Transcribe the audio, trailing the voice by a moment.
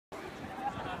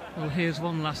Well, here's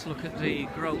one last look at the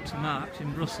Grote Markt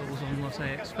in Brussels on what I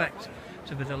expect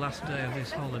to be the last day of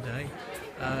this holiday.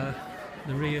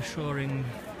 The reassuring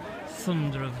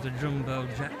thunder of the jumbo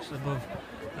jets above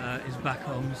is back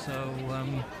on, so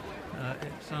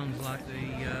it sounds like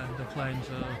the planes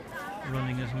are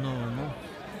running as normal.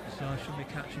 So I should be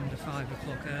catching the 5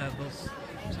 o'clock Airbus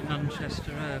to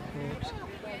Manchester Airport,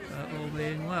 all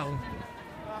being well.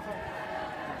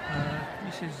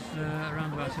 This is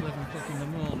around about 11 o'clock in the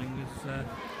morning with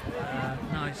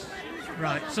nice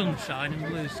bright sunshine and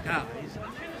blue skies.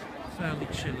 Fairly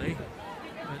chilly,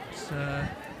 but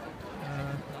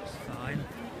that's fine.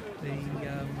 The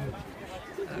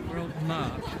Grote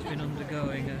Markt has been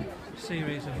undergoing a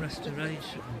series of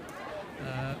restoration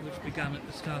which began at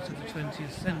the start of the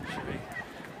 20th century,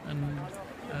 and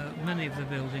many of the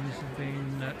buildings have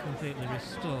been completely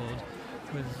restored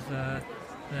with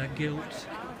their gilt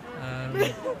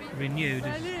renewed,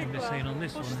 as can be seen on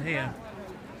this one here.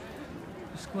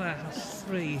 The square has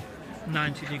 3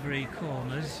 90-degree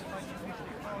corners,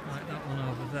 like that one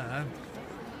over there,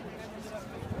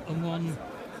 and one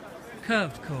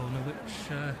curved corner which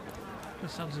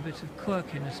just adds a bit of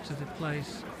quirkiness to the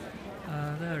place.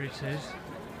 There it is.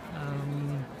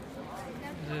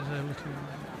 There's a little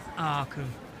arc of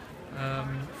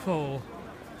 4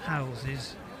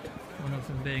 houses, one of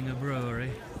them being a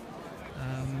brewery,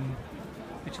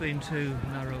 between 2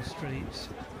 narrow streets,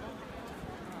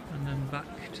 and then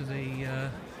back to the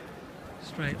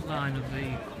straight line of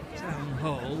the town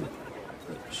hall,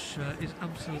 which is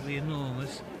absolutely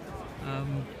enormous,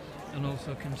 and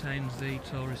also contains the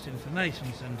tourist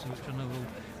information centre, which I know will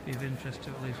be of interest to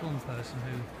at least one person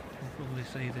who will probably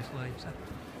see this later.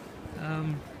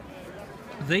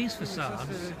 These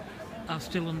facades are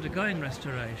still undergoing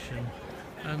restoration,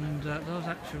 and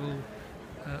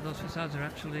those facades are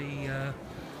actually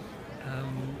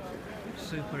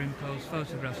superimposed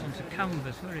photographs onto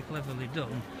canvas, very cleverly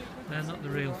done. They're not the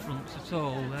real fronts at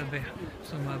all, they're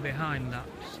somewhere behind that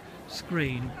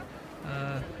screen.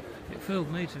 It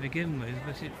fooled me to begin with,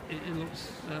 but it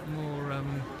looks more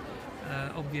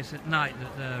obvious at night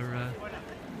that they're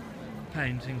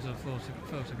paintings or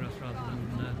photographs rather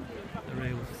than the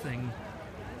real thing.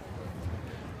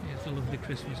 Here's a lovely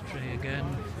Christmas tree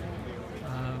again.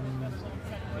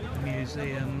 The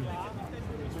museum.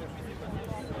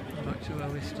 Back to where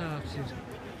we started.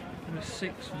 There are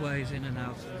 6 ways in and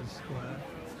out of the square,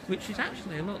 which is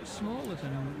actually a lot smaller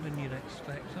than you'd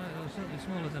expect. Certainly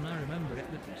smaller than I remember it,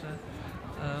 but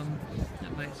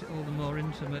that makes it all the more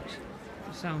intimate.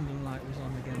 The sound and light was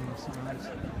on again last night,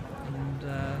 and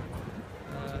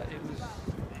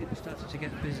it started to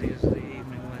get busy as the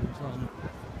evening went on,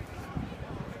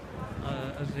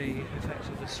 as the effects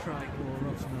of the strike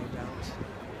wore off, no doubt.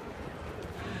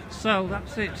 So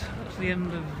that's it. That's the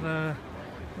end of the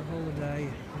holiday,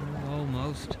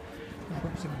 almost. I've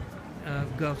got to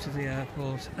go to the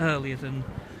airport earlier than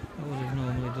I would have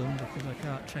normally done because I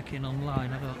can't check in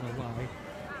online. I don't know why.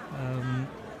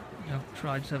 I've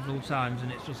tried several times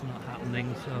and it's just not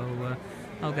happening, so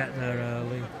I'll get there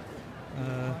early.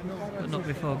 But not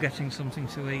before getting something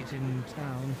to eat in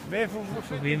town, which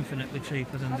will be infinitely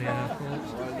cheaper than the airport.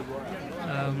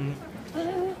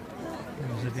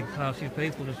 There's a big party of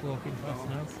people just walking past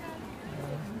now.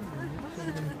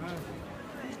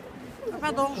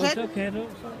 It's okay, don't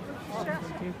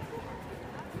thank you.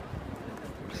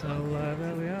 So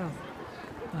there we are.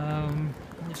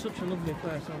 It's such a lovely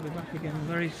place. I'll be back again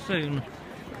very soon.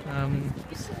 And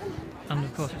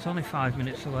of course it's only 5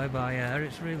 minutes away by air.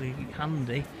 It's really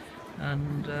handy,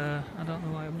 and I don't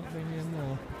know why I've not been here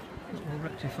more. But we'll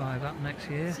rectify that next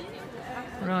year.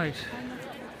 Right.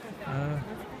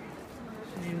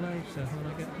 See you later when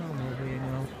I get home, all being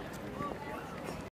well.